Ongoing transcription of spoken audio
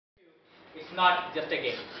not just a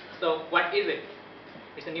game. So what is it?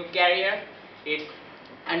 It's a new career. It's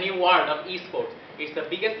a new world of esports. It's the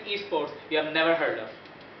biggest esports you have never heard of.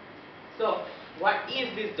 So what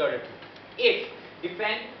is this Dota 2? It's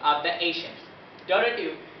Defense of the Asians. Dota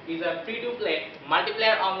 2 is a free-to-play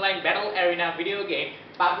multiplayer online battle arena video game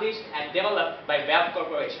published and developed by Valve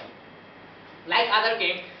Corporation. Like other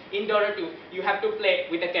games, in Dota 2 you have to play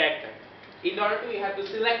with a character. In Dota 2 you have to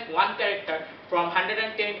select one character from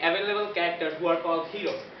 110 available characters who are called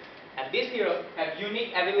heroes. And these heroes have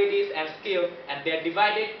unique abilities and skills, and they are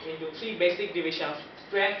divided into three basic divisions: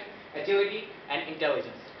 strength, agility, and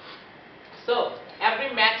intelligence. So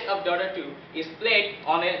every match of Dota 2 is played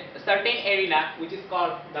on a certain arena which is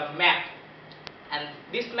called the map. And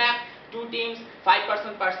this map, two teams, 5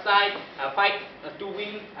 person per side, fight to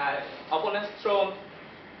win opponent's throne.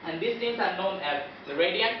 And these teams are known as the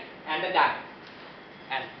Radiant and the Dark.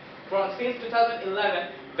 And since 2011,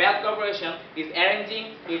 Valve Corporation is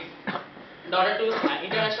arranging its Dota 2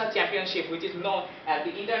 International Championship, which is known as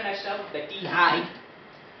the International, the TI.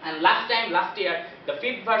 And last year, the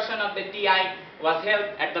 5th version of the TI was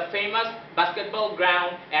held at the famous basketball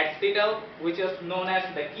ground at Seattle, which is known as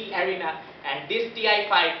the Key Arena. And this TI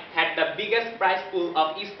fight had the biggest prize pool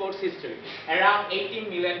of esports history, around $18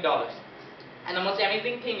 million. And the most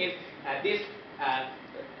amazing thing is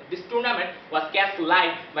this tournament was cast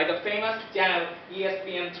live by the famous channel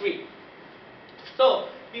ESPN3. So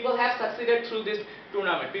people have succeeded through this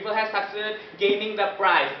tournament. People have succeeded gaining the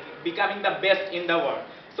prize, becoming the best in the world.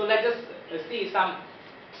 So let us see some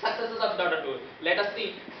successes of Dota 2. Let us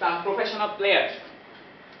see some professional players.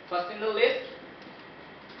 First in the list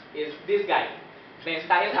is this guy. His name is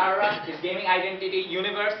Sahil Arora, his gaming identity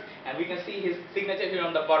Universe, and we can see his signature here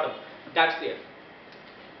on the bottom, Darkseer.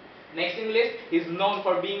 Next in list, he is known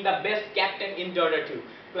for being the best captain in Dota 2.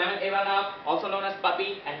 Clement Ivanov, also known as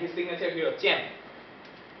Puppy, and his signature hero, Chen.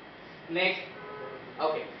 Next,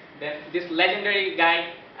 okay, then this legendary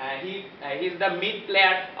guy, he's the mid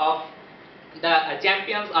player of the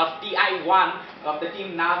champions of TI1 of the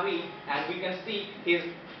team Navi, and we can see his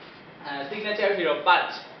signature hero,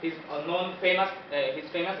 Punch. He's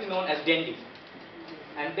famously known as Dendy.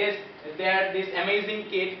 And this amazing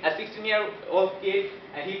kid, a 16-year-old kid,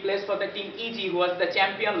 and he plays for the team EG, who was the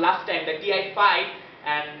champion last time, the TI5,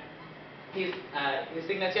 and his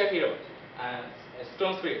signature hero,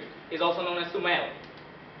 Stone Spirit, is also known as Sumail.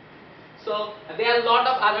 So there are a lot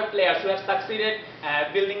of other players who have succeeded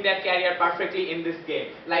building their career perfectly in this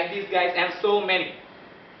game, like these guys and so many.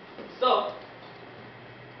 So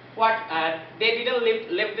they didn't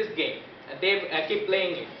leave this game. They keep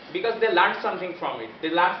playing it because they learned something from it. They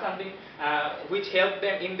learned something which helped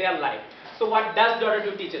them in their life. So what does Dota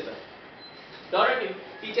 2 teaches us? Dota 2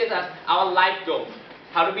 teaches us our life goals,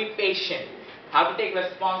 how to be patient, how to take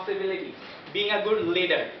responsibility, being a good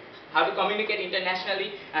leader, how to communicate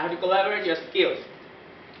internationally, and how to collaborate your skills.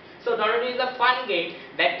 So Dota 2 is a fun game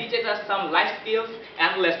that teaches us some life skills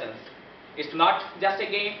and lessons. It's not just a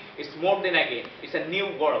game, it's more than a game. It's a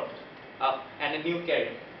new world and a new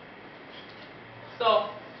career. So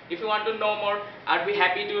if you want to know more, I'd be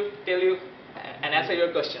happy to tell you and answer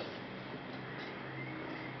your questions.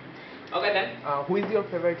 Okay then. Who is your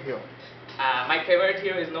favorite hero? My favorite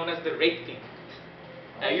hero is known as the Wraith King.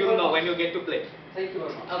 You'll know when you get to play. Thank you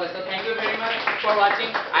very much. Okay, so thank you very much for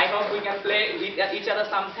watching. I hope we can play with each other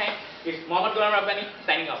sometime. It's Mohammad Ghulam Rabbani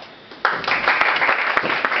signing off.